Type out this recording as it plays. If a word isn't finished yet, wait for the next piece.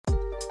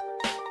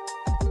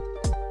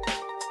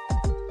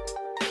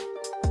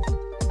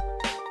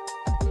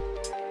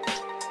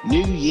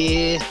New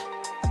year,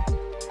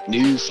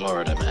 new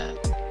Florida man.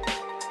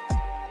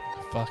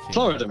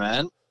 Florida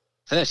man,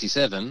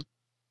 37,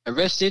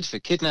 arrested for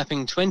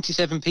kidnapping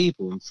 27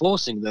 people and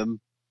forcing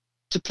them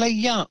to play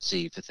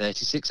Yahtzee for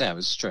 36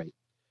 hours straight.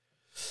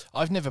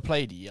 I've never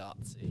played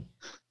Yahtzee.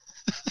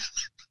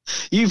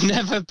 You've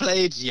never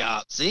played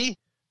Yahtzee?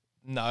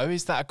 No,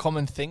 is that a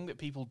common thing that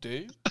people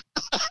do?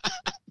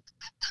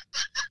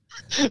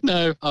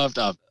 No, I've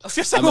done. I was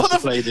gonna say,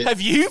 played it.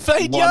 Have you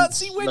played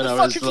Yahtzee? When the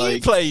fuck have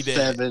you played it?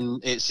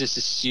 7. It's just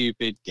a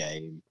stupid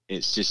game.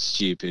 It's just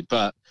stupid.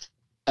 But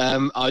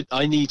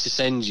I need to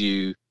send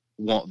you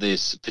what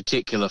this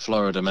particular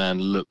Florida man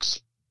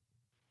looks,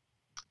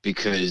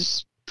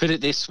 because put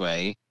it this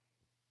way,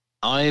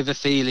 I have a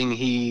feeling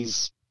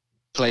he's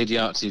played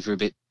Yahtzee for a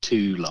bit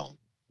too long.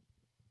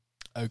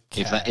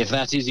 Okay. If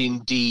that is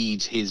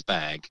indeed his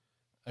bag.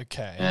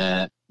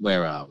 Okay.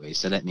 Where are we?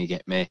 So let me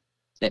get my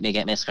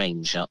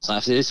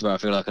screenshots. This is where I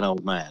feel like an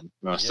old man,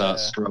 where I start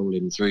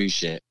scrolling through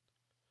shit.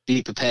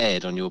 Be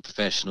prepared on your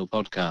professional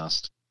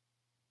podcast.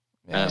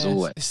 As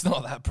always. It's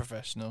not that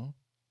professional.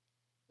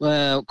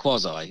 Well,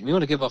 quasi. We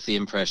want to give off the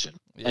impression.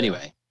 Yeah.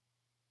 Anyway,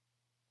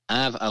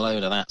 have a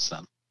load of that,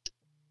 son.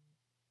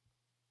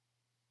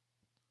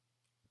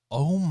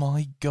 Oh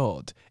my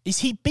God. Is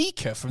he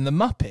Beaker from the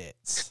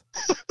Muppets?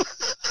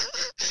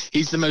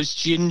 He's the most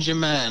ginger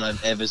man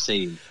I've ever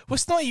seen. Well,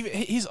 it's not even...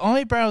 His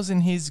eyebrows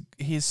and his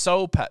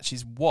soul patch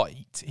is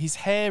white. His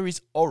hair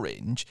is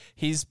orange.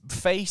 His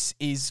face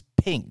is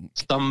pink.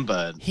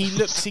 Sunburn. He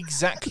looks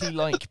exactly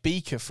like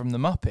Beaker from the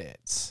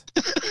Muppets.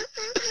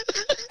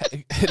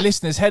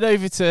 Listeners, head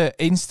over to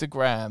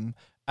Instagram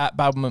at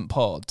Babblement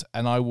Pod,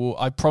 and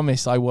I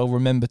promise I will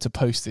remember to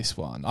post this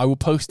one. I will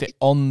post it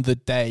on the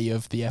day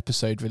of the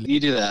episode release.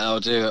 You do that, I'll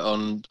do it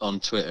on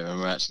Twitter,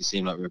 and we're actually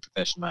seem like we're a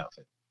professional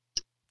outfit.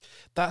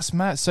 That's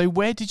mad. So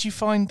where did you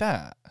find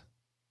that?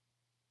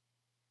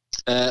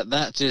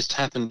 That just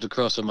happened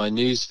across on my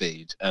news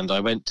feed, and I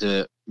went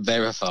to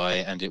verify,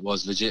 and it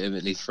was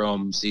legitimately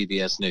from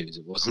CBS News.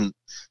 It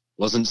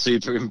wasn't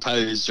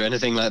superimposed or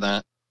anything like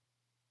that.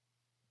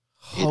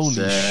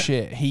 Holy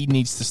shit! He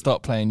needs to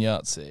stop playing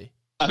Yahtzee.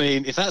 I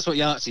mean, if that's what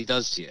Yahtzee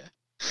does to you,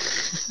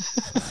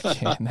 I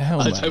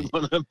don't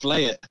want to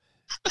play it.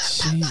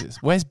 Jesus,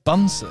 where's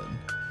Bunsen?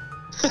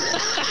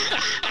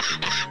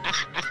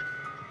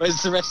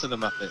 Where's the rest of the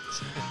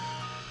Muppets?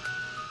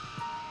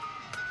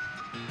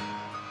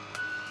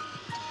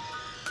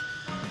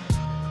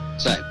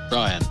 So,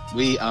 Brian,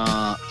 we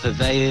are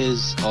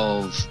purveyors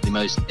of the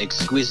most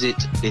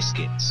exquisite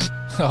biscuits.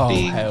 Oh,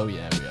 hell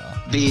yeah, we are.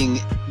 Being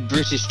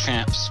British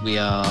chaps, we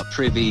are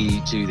privy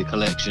to the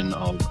collection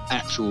of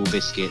actual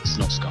biscuits,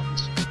 not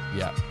scones.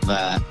 Yeah.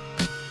 That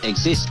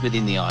exist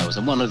within the aisles,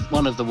 and one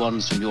of the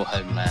ones from your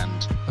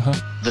homeland,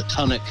 the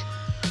Tunnock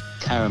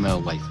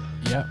caramel wafer.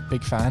 Yeah,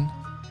 big fan.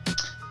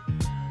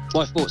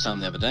 Wife bought some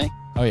the other day.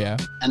 Oh yeah.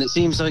 And it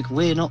seems like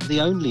we're not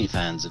the only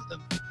fans of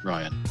them,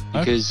 Ryan.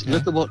 Because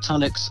look at what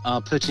Tunnocks are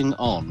putting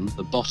on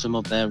the bottom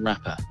of their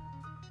wrapper.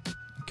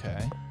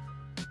 Okay.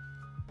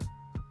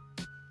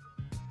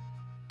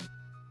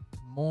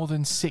 More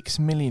than 6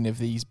 million of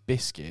these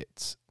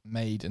biscuits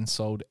made and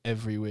sold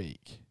every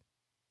week.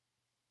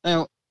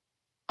 Now,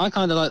 I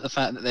kind of like the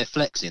fact that they're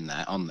flexing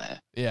that on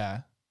there.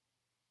 Yeah.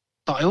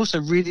 But I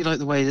also really like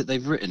the way that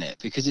they've written it,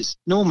 because it's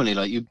normally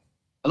like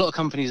a lot of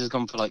companies have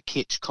gone for like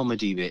kitsch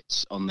comedy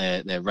bits on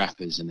their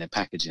wrappers and their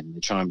packaging.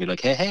 They try and be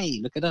like, hey,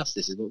 look at us.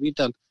 This is what we've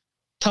done.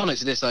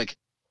 Tunnocks are just like,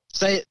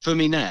 say it for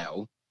me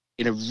now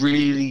in a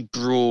really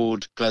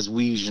broad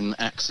Glaswegian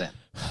accent.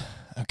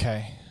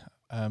 Okay.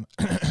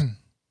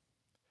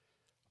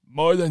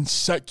 More than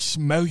 6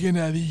 million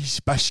of these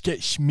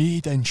biscuits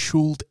made and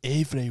sold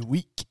every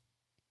week.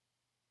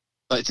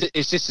 Like,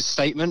 it's just a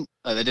statement.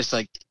 Like, they're just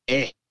like,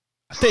 eh.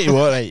 I tell you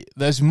what, right,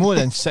 there's more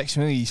than 6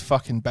 million of these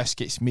fucking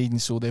biscuits made and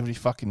sold every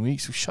fucking week,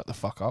 so shut the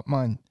fuck up,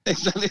 man.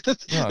 Exactly.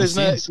 There's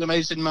no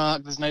exclamation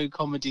mark, there's no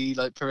comedy,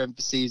 like,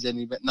 parentheses,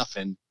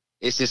 nothing.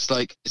 It's just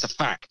like, it's a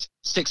fact.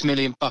 6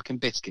 million fucking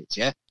biscuits,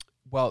 yeah?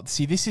 Well,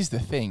 see, this is the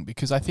thing,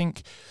 because I have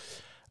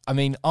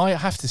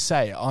to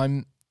say,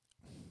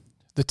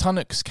 the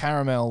Tunnock's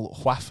caramel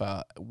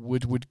wafer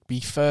would be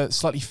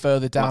slightly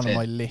further down on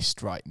my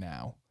list right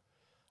now.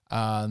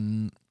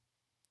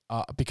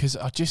 Because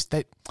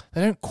they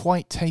don't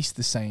quite taste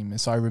the same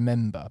as I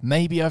remember.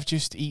 Maybe I've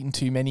just eaten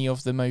too many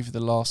of them over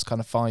the last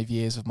kind of 5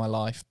 years of my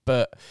life.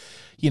 But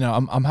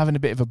I'm having a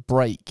bit of a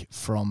break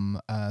from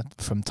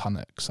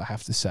Tunnock's, I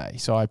have to say.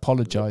 So I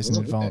apologise in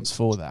advance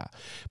for that.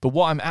 But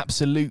what I'm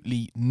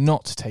absolutely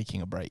not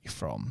taking a break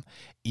from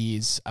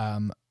is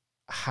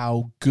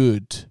how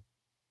good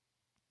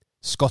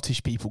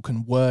Scottish people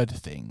can word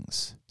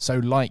things. So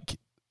like,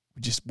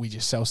 we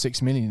just sell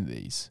 6 million of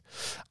these.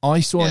 I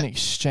saw an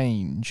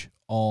exchange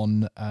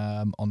on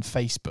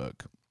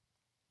Facebook,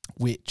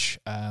 which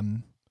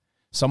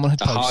someone had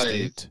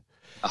posted.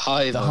 The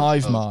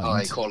hive mind,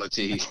 high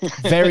quality.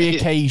 Very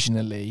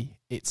occasionally,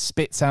 it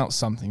spits out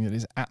something that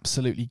is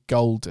absolutely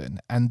golden,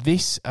 and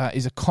this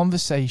is a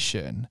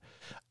conversation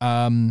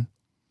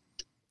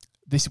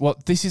This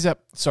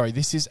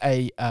is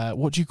a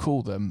what do you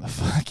call them?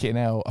 Fucking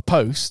hell, a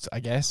post, I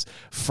guess,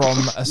 from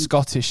a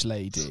Scottish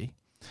lady.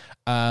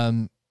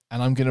 And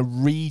I'm going to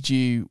read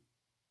you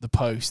the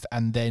post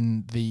and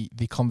then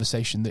the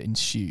conversation that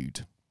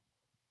ensued.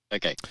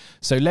 Okay.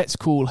 So let's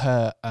call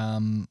her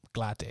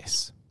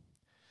Gladys.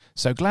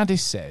 So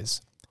Gladys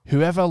says,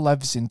 whoever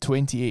lives in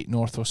 28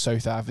 North or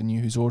South Avenue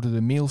who's ordered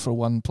a meal for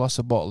one plus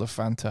a bottle of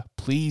Fanta,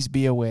 please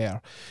be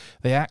aware.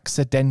 The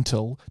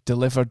accidental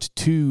delivered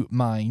to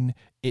mine.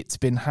 It's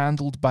been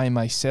handled by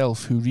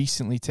myself, who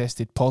recently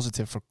tested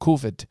positive for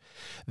COVID.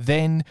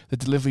 Then the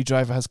delivery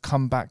driver has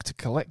come back to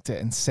collect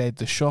it and said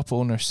the shop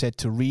owner said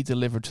to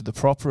re-deliver to the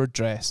proper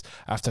address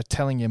after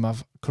telling him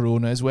of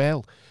corona as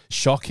well.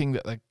 Shocking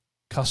that the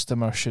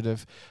customer should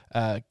have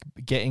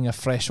getting a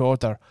fresh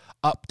order.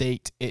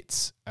 Update,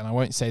 it's, and I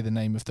won't say the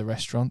name of the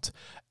restaurant,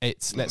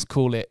 it's, let's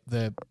call it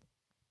the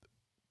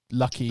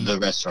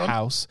restaurant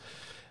House.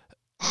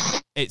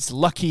 It's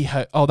Lucky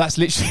House. Oh, that's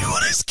literally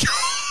what it's called.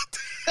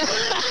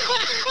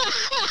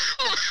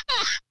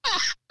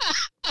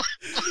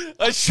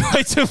 I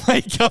tried to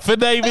make up a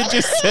name and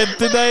just said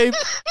the name.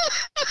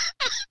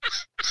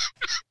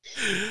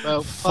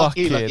 Well, fuck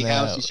you, Lucky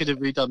House. You should have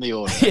redone the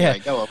order. Yeah. Okay,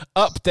 go on.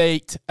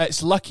 Update,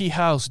 it's Lucky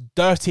House.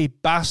 Dirty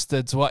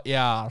bastards, what you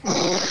are.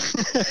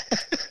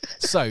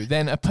 So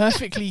then a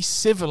perfectly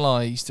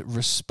civilised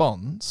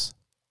response,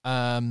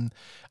 and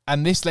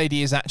this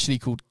lady is actually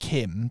called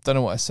Kim. Don't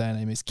know what her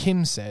surname is.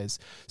 Kim says,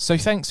 so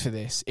thanks for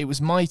this. It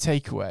was my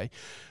takeaway.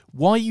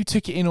 Why you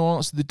took it in or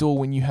answered the door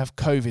when you have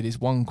COVID is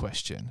one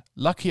question.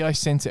 Lucky I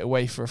sent it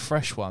away for a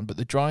fresh one, but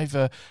the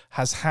driver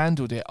has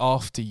handled it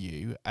after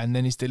you and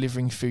then is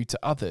delivering food to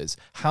others.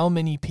 How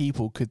many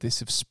people could this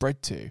have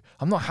spread to?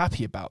 I'm not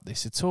happy about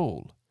this at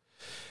all.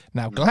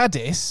 Now,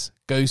 Gladys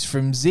goes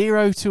from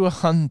 0 to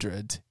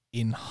 100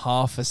 in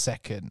half a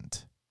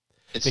second.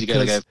 Is he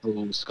going to go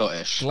full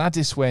Scottish?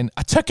 Gladys went,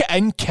 I took it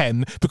in,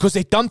 Kim, because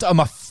they dumped it on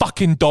my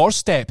fucking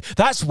doorstep.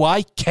 That's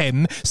why,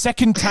 Kim.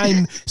 Second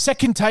time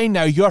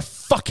now, your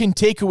fucking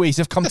takeaways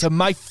have come to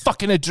my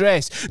fucking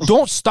address.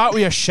 Don't start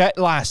with your shit,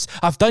 lass.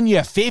 I've done you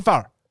a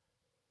favour.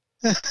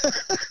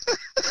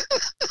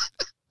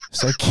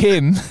 So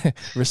Kim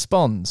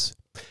responds,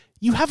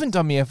 you haven't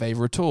done me a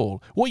favour at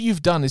all. What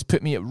you've done is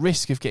put me at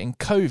risk of getting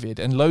COVID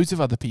and loads of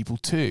other people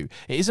too.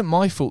 It isn't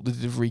my fault the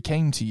delivery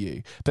came to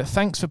you, but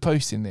thanks for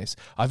posting this.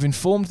 I've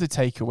informed the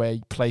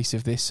takeaway place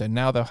of this, so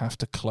now they'll have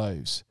to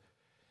close.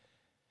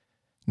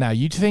 Now,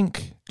 you'd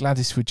think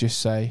Gladys would just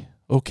say,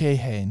 okay,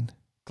 hen,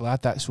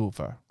 glad that's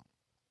over.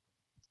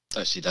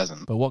 No, she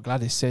doesn't. But what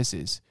Gladys says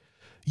is,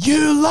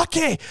 you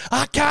lucky!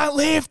 I can't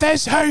leave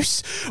this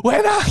house.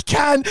 When I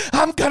can,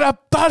 I'm gonna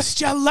burst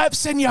your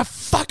lips in your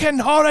fucking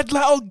horrid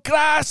little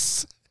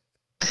grass.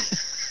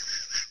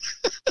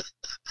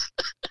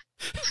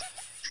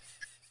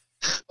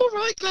 All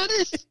right,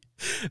 Gladys.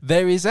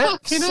 There is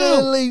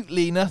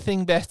absolutely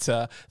nothing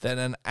better than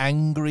an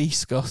angry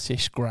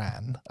Scottish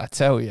gran, I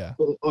tell you.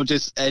 Or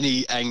just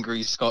any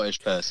angry Scottish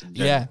person.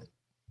 Generally. Yeah.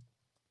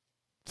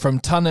 From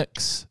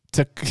Tunnocks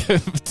to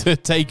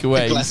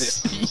takeaways.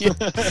 Yeah.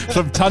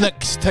 From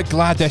Tunnocks to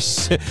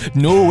Gladys,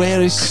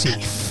 nowhere is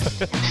safe.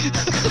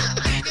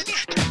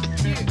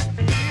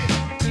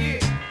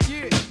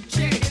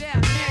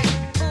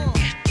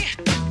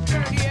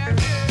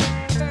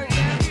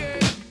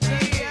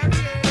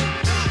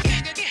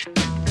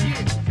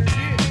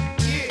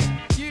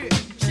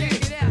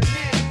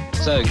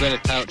 So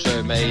Gwyneth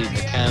Paltrow made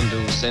a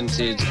candle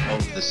scented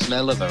of the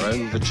smell of her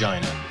own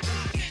vagina.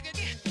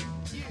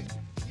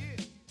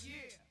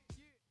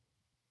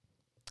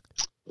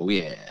 Oh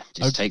yeah,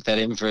 just take that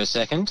in for a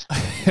second.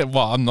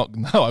 Well, I'm not.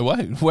 No, I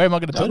won't. Where am I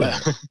going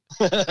to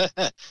put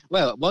it?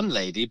 Well, one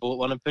lady bought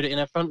one and put it in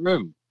her front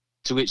room,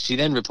 to which she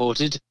then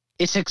reported,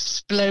 it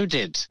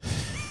exploded.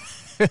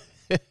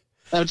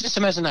 Now, just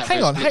imagine that.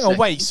 Hang on,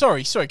 wait,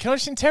 sorry. Can I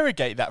just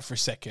interrogate that for a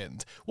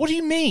second? What do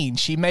you mean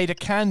she made a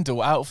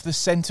candle out of the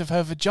scent of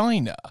her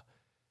vagina?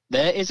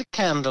 There is a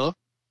candle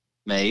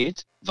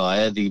made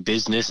via the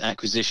business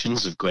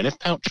acquisitions of Gwyneth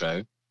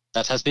Paltrow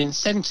that has been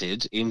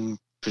scented in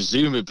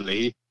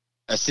presumably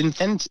a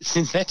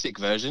synthetic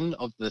version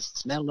of the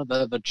smell of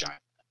her vagina.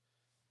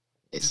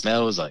 It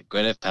smells like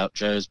Gwyneth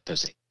Paltrow's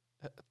pussy.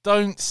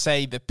 Don't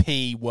say the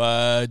P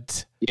word.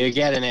 You're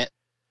getting it.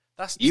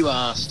 You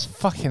asked.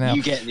 Fucking hell.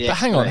 You get the But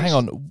hang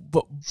on.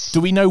 But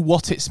do we know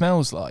what it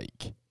smells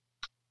like?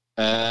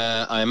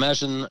 I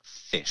imagine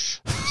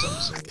fish of some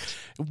sort.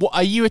 What,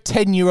 are you a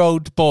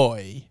 10-year-old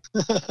boy?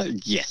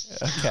 Yes.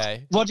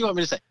 Okay. What do you want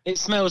me to say? It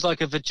smells like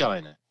a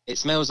vagina. It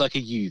smells like a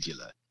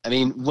uvula. I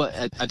mean, what?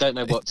 I don't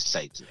know what to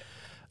say to it.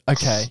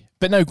 Okay.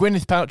 But no,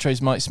 Gwyneth Paltrow's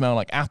might smell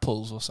like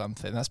apples or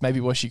something. That's maybe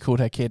why she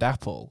called her kid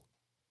Apple.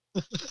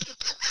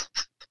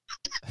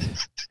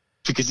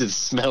 Because of the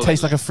smell.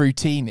 Tastes like a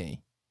fruitini.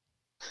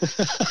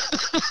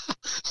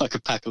 Like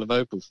a packle of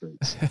opal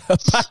fruits. A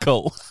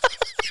packle.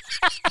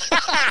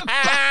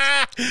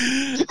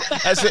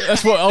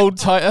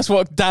 That's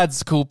what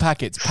dads call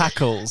packets.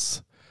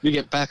 Packles. You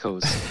get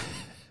packles.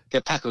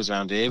 Get Packles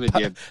around here with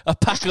your a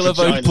packle of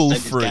vagina opal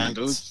scented fruits.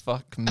 candles.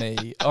 Fuck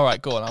me. All right,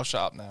 go on. I'll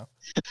shut up now.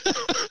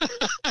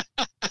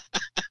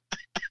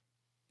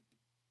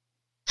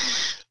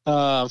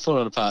 I'm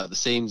falling apart at the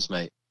seams,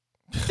 mate.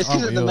 It's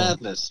because of the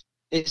madness.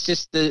 It's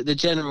just the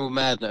general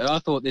madness. I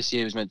thought this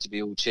year was meant to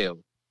be all chill,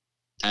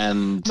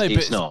 and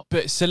it's not.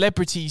 But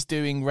celebrities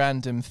doing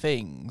random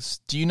things.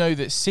 Do you know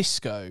that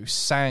Cisco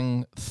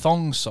sang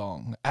Thong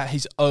Song at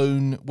his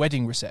own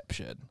wedding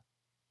reception?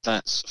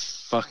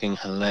 That's fucking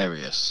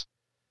hilarious.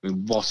 I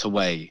mean, what a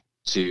way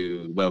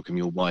to welcome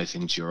your wife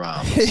into your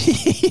arms.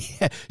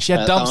 She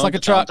had dumps like a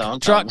truck.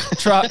 Truck.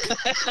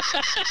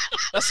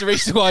 That's the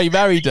reason why he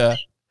married her.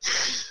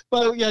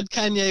 Well, you had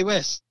Kanye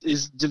West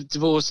is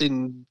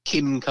divorcing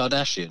Kim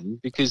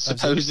Kardashian because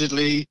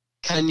supposedly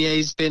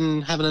Kanye's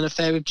been having an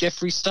affair with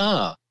Jeffree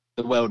Star,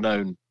 the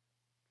well-known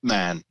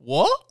man.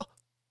 What?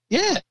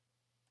 Yeah.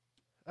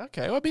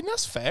 Okay, well, I mean,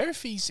 that's fair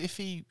if he,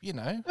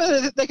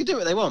 They can do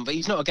what they want, but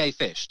he's not a gay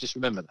fish. Just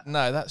remember that.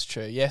 No, that's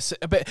true. Yes,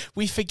 but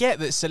we forget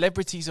that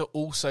celebrities are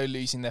also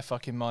losing their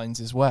fucking minds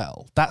as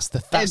well. That's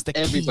the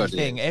key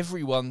thing.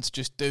 Everyone's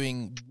just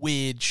doing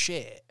weird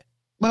shit.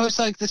 Well, it's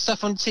like the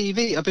stuff on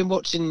TV. I've been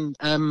watching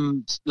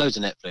loads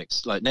of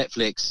Netflix, like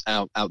Netflix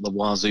out the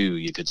wazoo,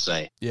 you could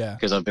say. Yeah.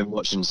 Because I've been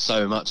watching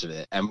so much of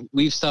it, and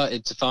we've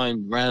started to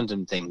find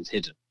random things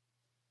hidden.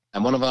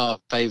 And one of our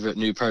favourite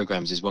new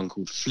programs is one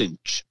called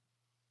Flinch.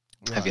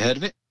 Right. Have you heard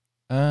of it?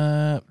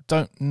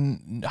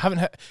 Haven't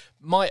heard.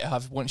 Might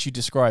have once you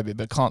describe it,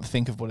 but can't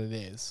think of what it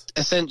is.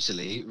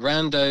 Essentially,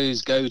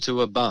 randos go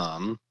to a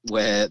barn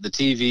where the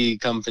TV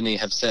company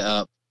have set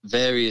up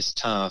various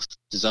tasks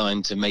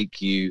designed to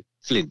make you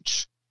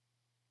flinch.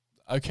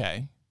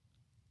 Okay.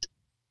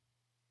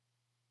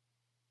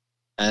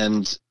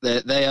 And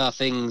they are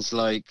things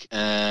like,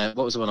 what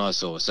was the one I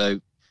saw?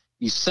 So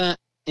you sat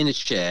in a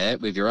chair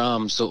with your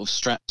arms sort of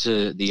strapped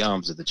to the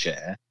arms of the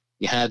chair.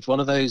 You had one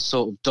of those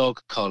sort of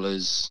dog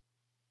collars,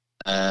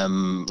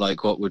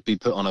 like what would be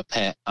put on a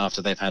pet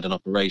after they've had an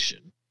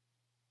operation,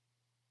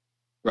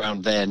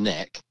 around their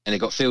neck, and it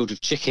got filled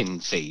with chicken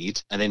feed,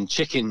 and then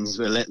chickens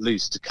were let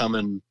loose to come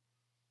and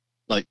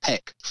like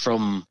peck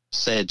from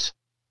said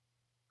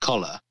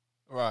collar.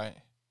 Right.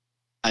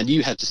 And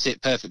you had to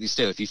sit perfectly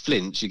still. If you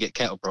flinch, you get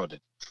kettle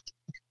prodded.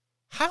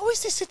 How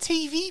is this a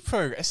TV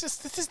program? This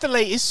is the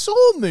latest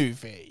Saw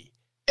movie.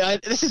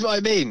 This is what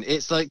I mean.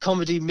 It's like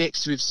comedy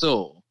mixed with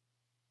Saw.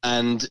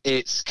 And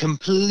it's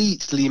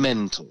completely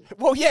mental.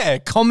 Well, yeah,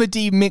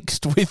 comedy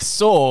mixed with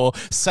Saw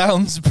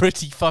sounds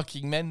pretty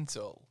fucking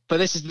mental. But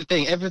this is the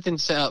thing.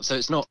 Everything's set up so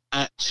it's not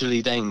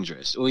actually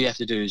dangerous. All you have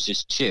to do is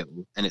just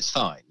chill, and it's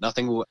fine.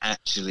 Nothing will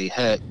actually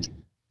hurt you,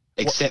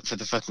 except for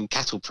the fucking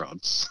cattle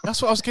prods.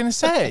 That's what I was going to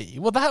say.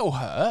 Well, that'll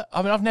hurt.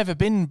 I mean, I've never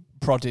been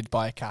prodded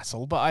by a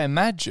cattle, but I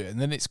imagine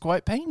that it's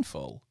quite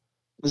painful.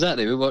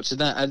 Exactly. We're watching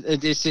that, and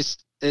it's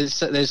just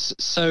there's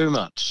so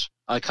much.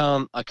 I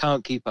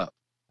can't keep up.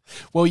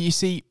 Well, you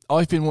see,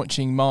 I've been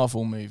watching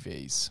Marvel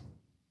movies.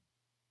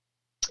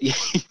 Yeah,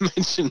 you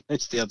mentioned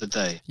this the other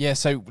day. Yeah,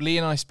 so Lee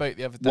and I spoke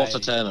the other day. What a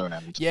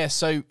turnaround. Yeah,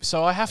 so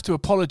I have to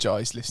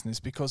apologise,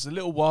 listeners, because a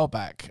little while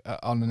back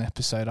on an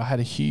episode, I had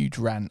a huge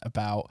rant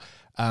about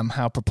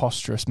how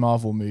preposterous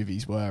Marvel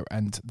movies were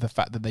and the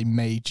fact that they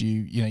made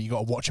you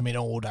got to watch them in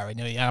order and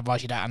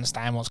otherwise you don't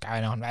understand what's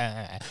going on.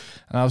 And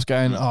I was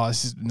going,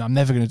 I'm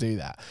never going to do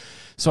that.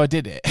 So I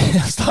did it.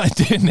 I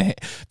started doing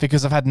it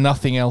because I've had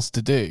nothing else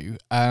to do.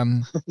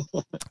 And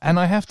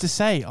I have to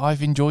say,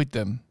 I've enjoyed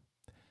them.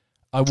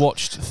 I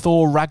watched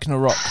Thor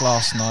Ragnarok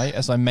last night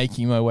as I'm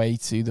making my way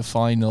to the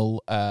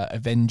final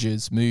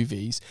Avengers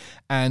movies.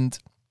 And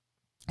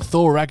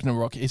Thor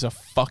Ragnarok is a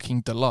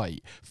fucking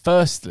delight.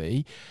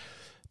 Firstly,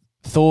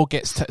 Thor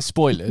gets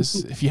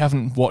spoilers if you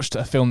haven't watched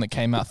a film that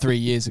came out 4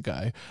 years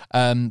ago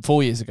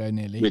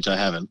nearly, which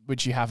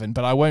you haven't,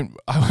 but I won't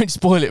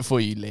spoil it for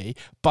you, Lee.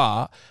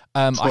 But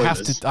I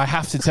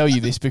have to tell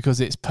you this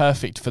because it's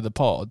perfect for the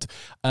pod.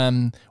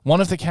 One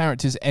of the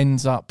characters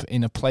ends up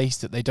in a place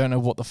that they don't know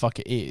what the fuck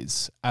it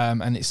is,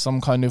 and it's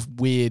some kind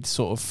of weird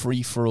sort of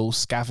free-for-all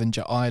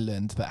scavenger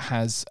island that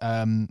has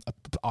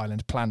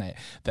planet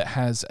that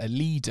has a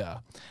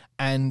leader,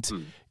 and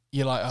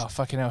you're like, oh,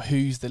 fucking hell,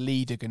 who's the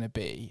leader going to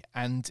be?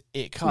 And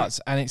it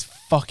cuts, and it's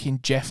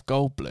fucking Jeff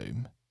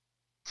Goldblum.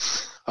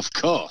 Of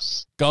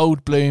course.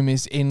 Goldblum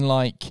is in,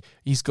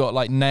 he's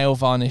got, nail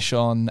varnish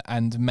on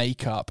and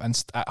makeup,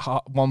 and at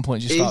one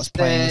point just starts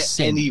playing the synth. Is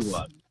there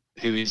anyone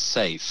who is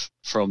safe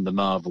from the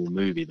Marvel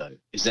movie, though?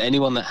 Is there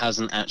anyone that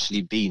hasn't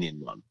actually been in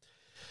one?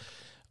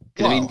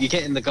 Because, I mean, you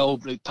get in the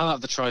Goldblum, part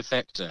of the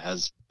trifecta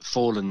has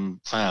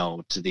fallen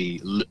foul to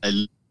the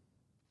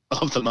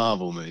of the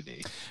Marvel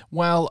movie.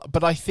 Well,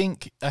 but I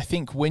think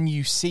when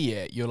you see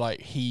it, you're like,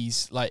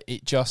 he's like,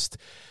 it was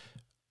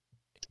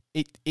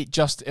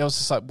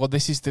just like, well,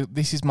 this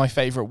is my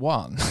favorite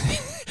one,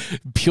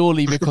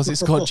 purely because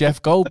it's got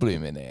Jeff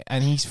Goldblum in it,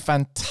 and he's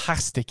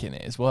fantastic in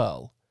it as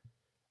well.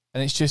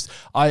 And it's just,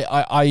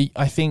 I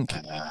think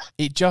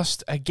it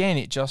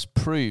just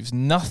proves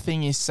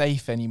nothing is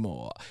safe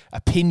anymore.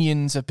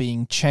 Opinions are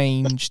being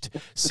changed.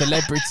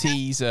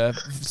 Celebrities are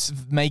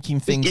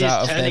making things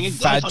out of their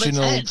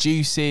vaginal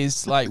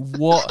juices. Like,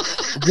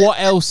 what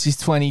else is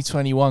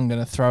 2021 going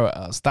to throw at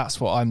us?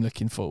 That's what I'm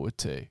looking forward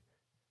to.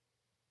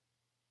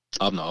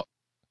 I'm not.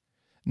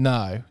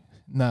 No.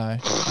 We're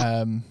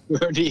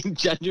only in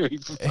January.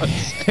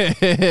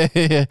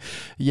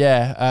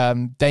 Yeah,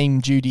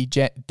 Dame Judi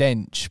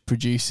Dench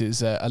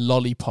produces a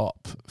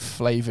lollipop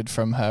flavoured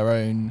from her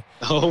own.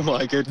 Oh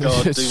my good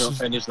God, do not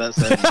finish that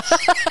sentence.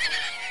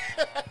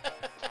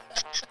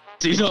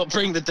 Do not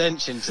bring the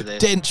Dench into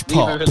this. Dench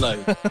pop. Leave her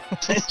alone.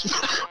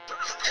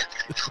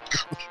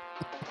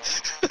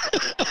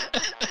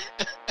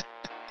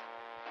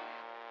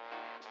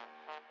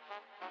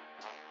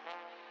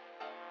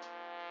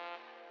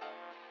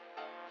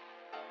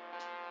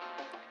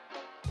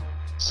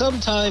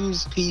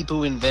 Sometimes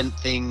people invent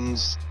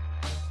things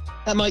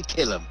that might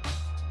kill them.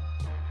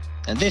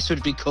 And this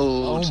would be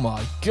called... Oh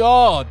my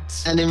God!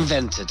 An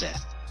inventor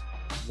death.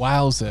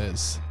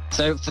 Wowzers.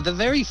 So for the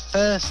very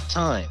first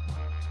time,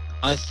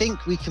 I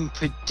think we can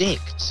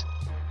predict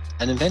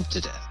an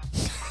inventor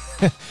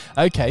death.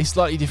 Okay,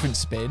 slightly different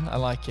spin. I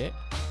like it.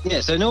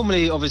 Yeah, so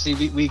normally,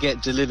 obviously, we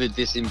get delivered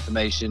this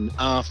information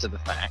after the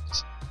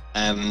fact.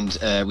 And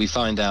we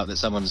find out that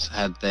someone's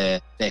had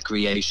their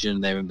creation,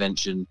 their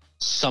invention,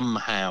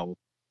 somehow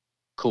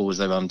cause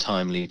their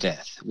untimely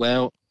death.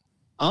 Well,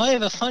 I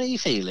have a funny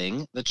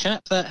feeling the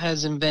chap that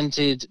has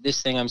invented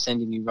this thing I'm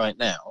sending you right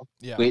now,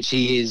 which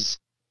he is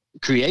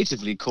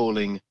creatively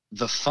calling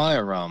the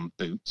firearm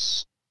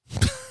boots,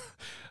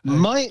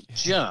 might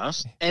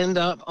just end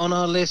up on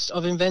our list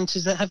of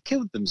inventors that have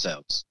killed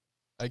themselves.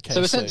 Okay,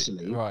 so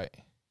essentially, right,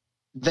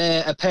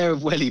 they're a pair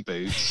of welly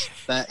boots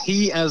that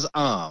he has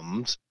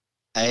armed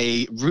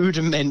a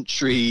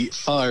rudimentary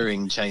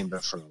firing chamber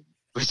from.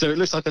 So it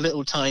looks like a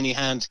little tiny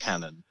hand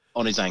cannon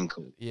on his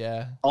ankle.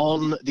 Yeah.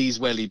 On these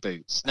welly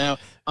boots. Now,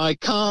 I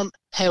can't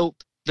help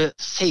but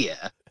fear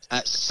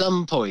at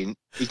some point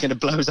he's going to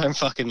blow his own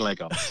fucking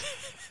leg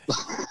off.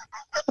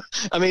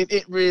 I mean,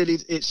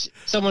 it's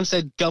someone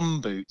said gun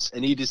boots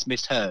and he just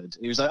misheard.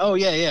 He was like, oh,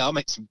 yeah, I'll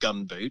make some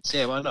gun boots.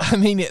 Yeah, why not? I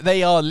mean,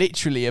 they are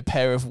literally a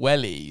pair of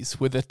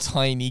wellies with a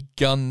tiny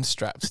gun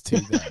strapped to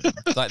them.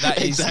 Like,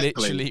 that is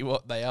literally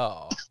what they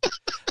are.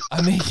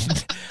 I mean,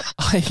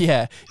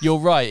 yeah, you're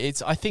right.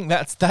 I think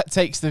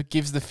that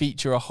gives the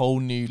feature a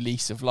whole new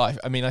lease of life.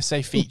 I mean, I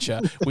say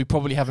feature, we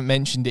probably haven't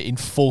mentioned it in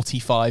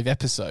 45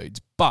 episodes,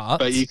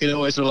 but you can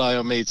always rely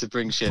on me to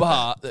bring shit.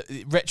 But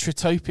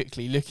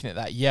retrotopically looking at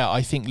that, yeah,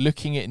 I think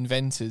looking at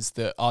inventors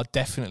that are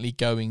definitely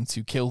going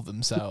to kill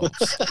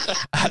themselves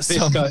at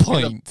some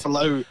point,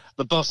 blow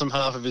the bottom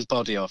half of his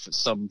body off at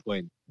some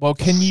point. Well,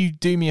 can you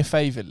do me a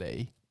favour,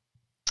 Lee?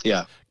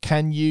 Yeah.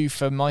 Can you,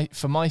 for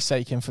my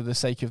sake and for the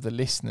sake of the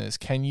listeners,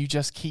 can you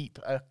just keep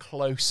a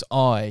close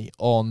eye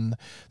on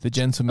the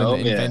gentleman that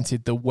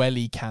invented the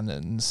welly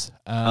cannons?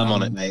 I'm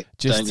on it, mate.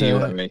 Just don't you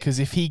worry. Because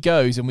if he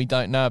goes and we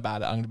don't know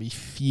about it, I'm going to be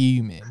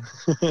fuming.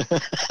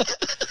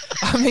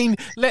 I mean,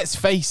 let's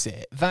face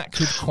it, that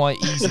could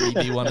quite easily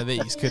be one of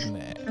these, couldn't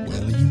it?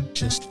 Well, you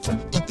just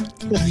fucked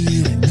up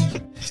hearing me.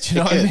 Do you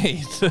know what I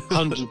mean?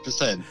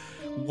 100%.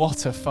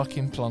 What a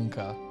fucking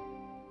plonker.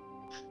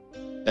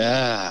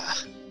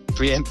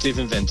 Preemptive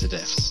inventor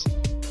deaths.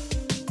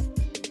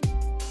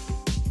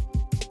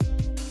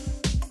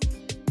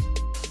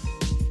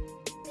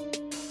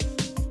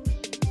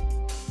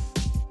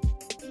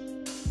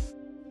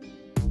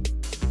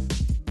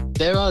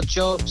 There are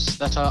jobs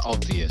that are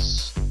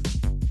obvious,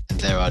 and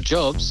there are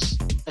jobs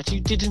that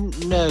you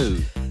didn't know.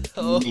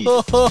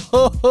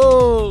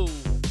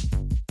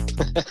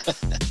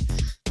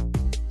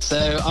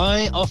 So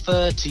I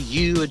offer to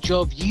you a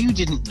job you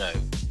didn't know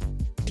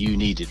you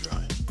needed,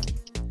 Ryan.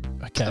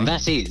 Okay. And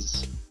that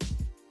is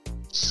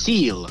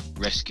seal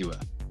rescuer.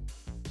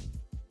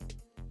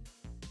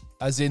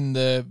 As in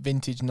the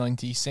vintage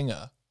 90s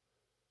singer.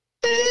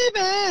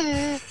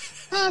 Baby,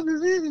 I'm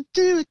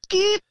do it,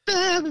 keep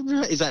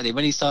exactly.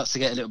 When he starts to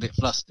get a little bit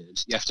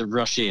flustered, you have to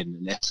rush in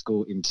and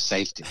escort him to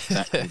safety.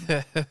 Exactly.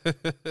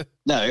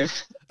 No.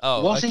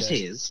 What it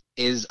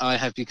is I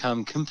have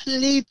become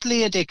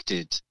completely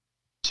addicted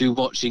to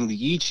watching the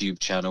YouTube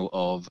channel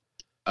of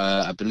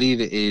I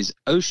believe it is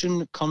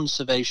Ocean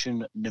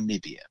Conservation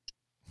Namibia.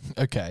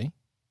 Okay.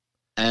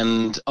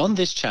 And on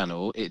this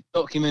channel, it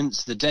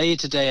documents the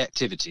day-to-day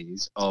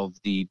activities of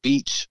the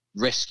beach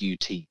rescue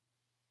team,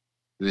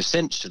 who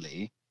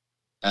essentially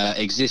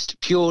exist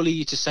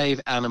purely to save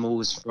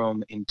animals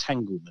from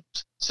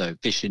entanglement. So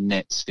fishing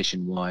nets,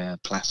 fishing wire,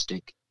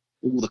 plastic,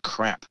 all the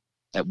crap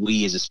that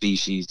we as a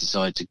species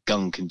decide to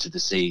gunk into the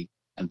sea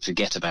and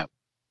forget about.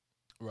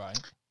 Right.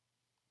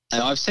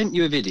 And I've sent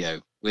you a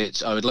video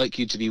which I would like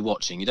you to be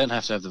watching. You don't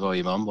have to have the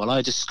volume on while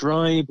I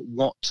describe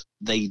what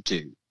they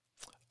do.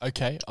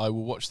 Okay, I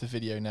will watch the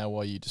video now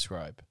while you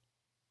describe.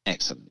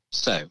 Excellent.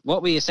 So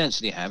what we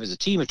essentially have is a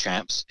team of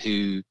chaps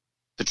who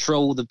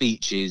patrol the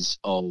beaches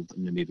of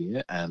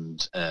Namibia,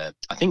 and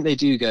I think they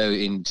do go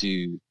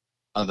into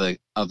other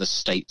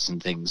states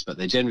and things, but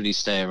they generally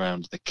stay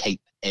around the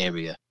Cape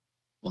area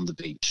on the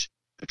beach,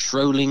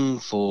 patrolling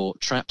for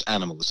trapped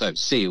animals. So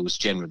seals,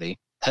 generally,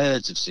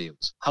 herds of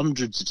seals,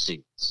 hundreds of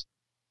seals,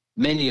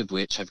 many of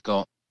which have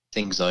got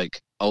things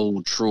like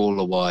old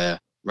trawler wire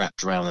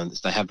wrapped around them.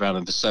 They have around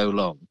them for so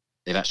long,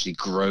 they've actually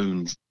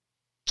grown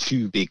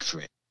too big for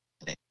it,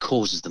 and it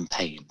causes them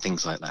pain,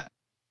 things like that.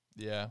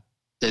 Yeah.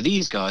 So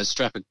these guys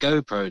strap a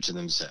GoPro to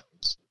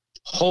themselves,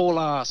 haul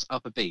ass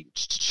up a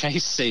beach to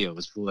chase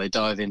seals before they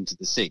dive into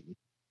the sea,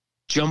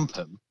 jump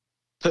them,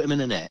 put them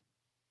in a net,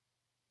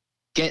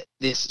 get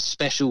this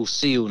special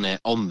seal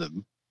net on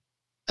them,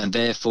 and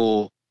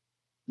therefore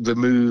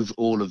remove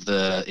all of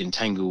the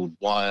entangled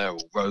wire or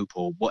rope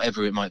or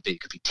whatever it might be. It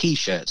could be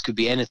T-shirts, could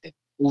be anything.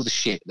 All the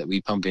shit that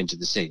we pump into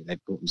the sea.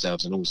 They've caught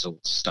themselves in all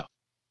sorts of stuff.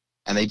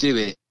 And they do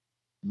it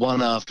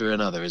one after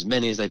another, as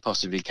many as they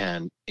possibly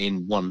can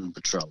in one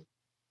patrol.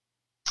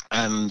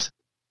 And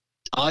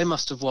I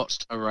must have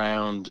watched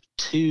around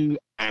 2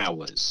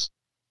 hours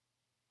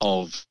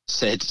of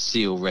said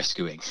seal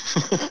rescuing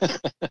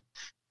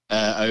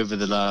over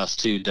the last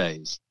 2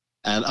 days.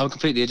 And I'm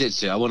completely addicted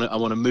to it. I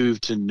want to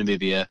move to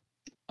Namibia.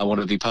 I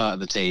want to be part of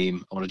the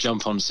team. I want to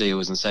jump on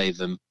seals and save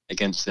them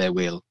against their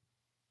will,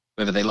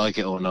 whether they like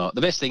it or not.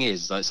 The best thing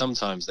is, like,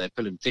 sometimes they're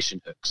pulling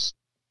fishing hooks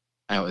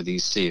out of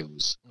these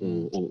seals,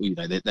 or you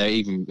know, they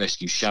even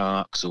rescue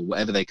sharks or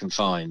whatever they can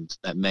find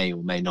that may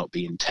or may not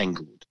be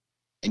entangled.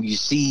 And you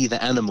see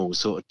the animal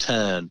sort of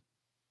turn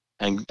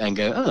and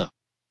go,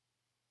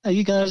 oh,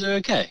 you guys are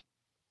okay.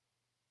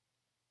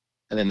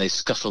 And then they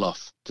scuttle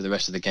off to the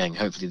rest of the gang,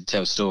 hopefully to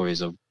tell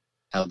stories of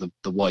how the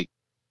white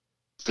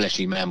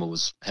fleshy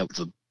mammals helped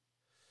them.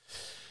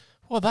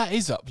 Well, that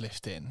is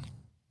uplifting.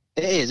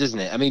 It is, isn't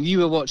it? I mean, you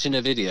were watching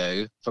a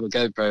video from a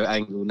GoPro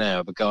angle now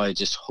of a guy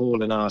just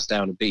hauling ass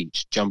down a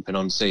beach, jumping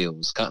on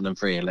seals, cutting them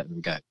free and letting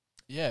them go.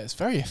 Yeah, it's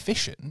very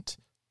efficient.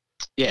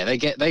 Yeah, they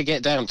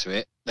get down to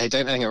it. They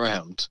don't hang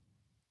around.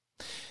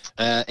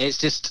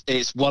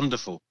 It's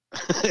wonderful.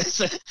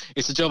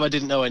 It's a job I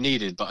didn't know I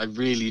needed, but I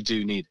really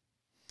do need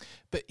it.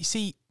 But you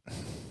see,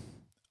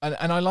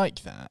 and I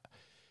like that.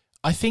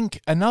 I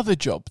think another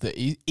job that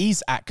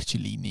is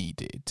actually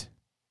needed,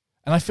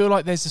 and I feel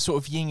like there's a sort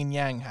of yin and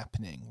yang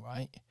happening,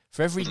 right?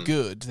 For every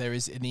good, there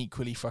is an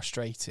equally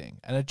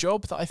frustrating. And a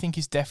job that I think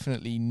is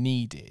definitely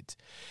needed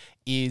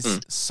is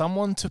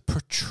someone to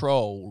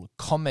patrol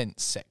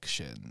comment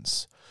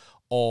sections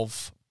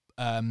of,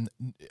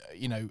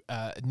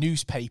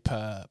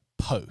 newspaper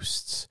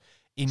posts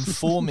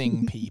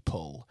informing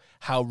people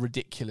how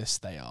ridiculous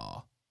they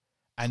are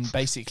and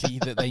basically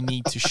that they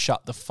need to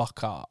shut the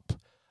fuck up.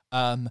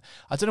 I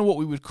don't know what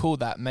we would call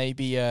that.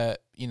 Maybe,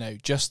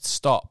 just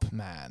stop,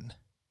 man.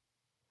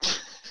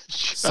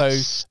 So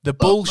the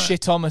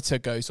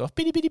bullshitometer goes off,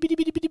 biddy, biddy, biddy,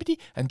 biddy, biddy, biddy,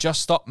 and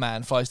just stop,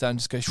 man flies down,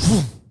 just goes,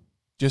 whoosh,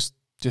 just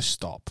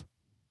stop.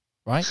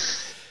 Right?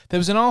 There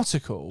was an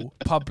article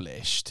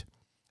published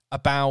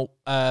about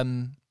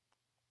in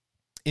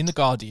The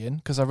Guardian,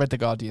 because I read The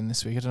Guardian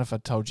this week. I don't know if I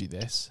told you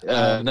this.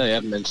 No, you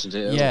haven't mentioned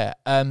it. Yeah,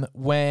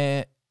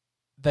 where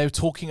they were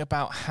talking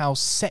about how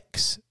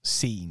sex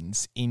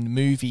scenes in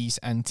movies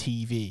and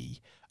TV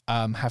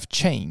have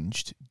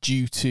changed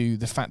due to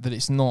the fact that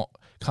it's not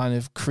kind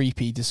of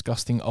creepy,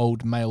 disgusting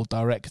old male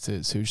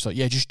directors who are just like,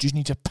 yeah, just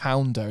need to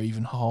pound her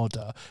even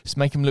harder. Just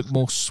make him look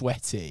more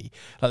sweaty.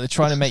 Like, they're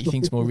trying to make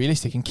things more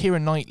realistic. And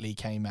Keira Knightley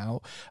came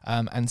out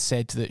and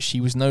said that she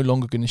was no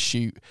longer going to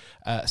shoot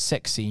a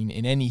sex scene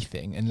in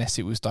anything unless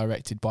it was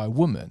directed by a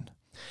woman.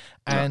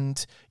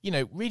 And,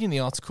 reading the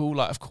article,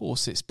 like, of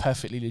course, it's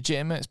perfectly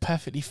legitimate, it's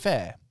perfectly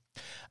fair.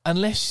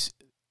 Unless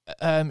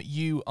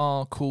you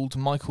are called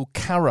Michael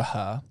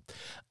Carraher,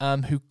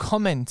 who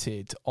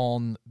commented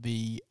on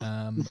the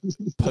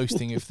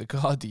posting of The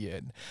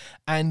Guardian.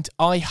 And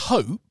I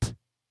hope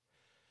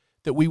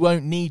that we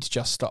won't need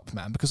Just Stop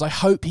Man, because I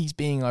hope he's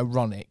being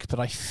ironic, but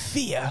I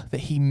fear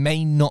that he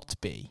may not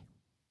be.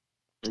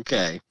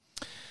 Okay.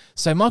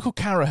 So Michael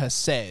Carraher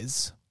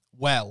says,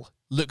 well,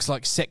 looks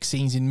like sex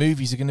scenes in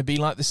movies are going to be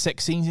like the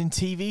sex scenes in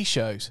TV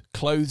shows.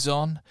 Clothes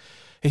on.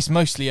 It's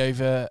mostly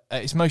over,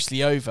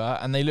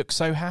 and they look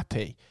so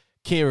happy.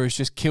 Keira has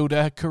just killed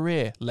her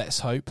career,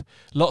 let's hope.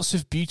 Lots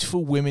of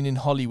beautiful women in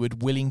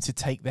Hollywood willing to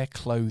take their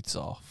clothes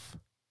off.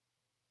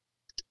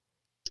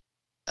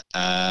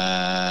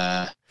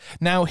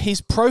 Now,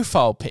 his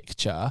profile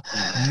picture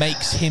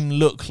makes him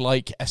look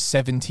like a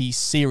 70s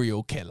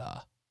serial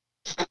killer.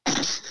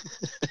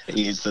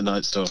 He is the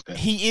Night Stalker.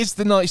 He is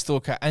the Night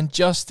Stalker, and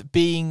just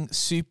being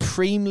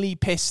supremely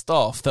pissed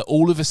off that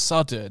all of a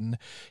sudden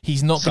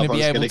he's not going to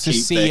be able to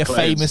see a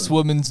famous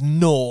woman's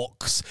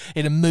norks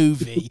in a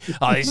movie.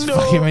 Oh, it's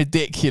fucking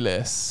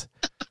ridiculous.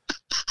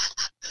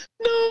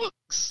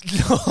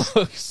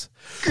 Norks.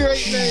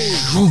 Great name.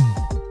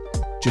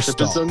 Just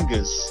the stop.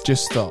 Bazungas.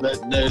 Just stop.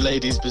 No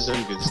ladies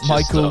Bazungas.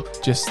 Michael,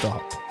 just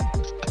stop.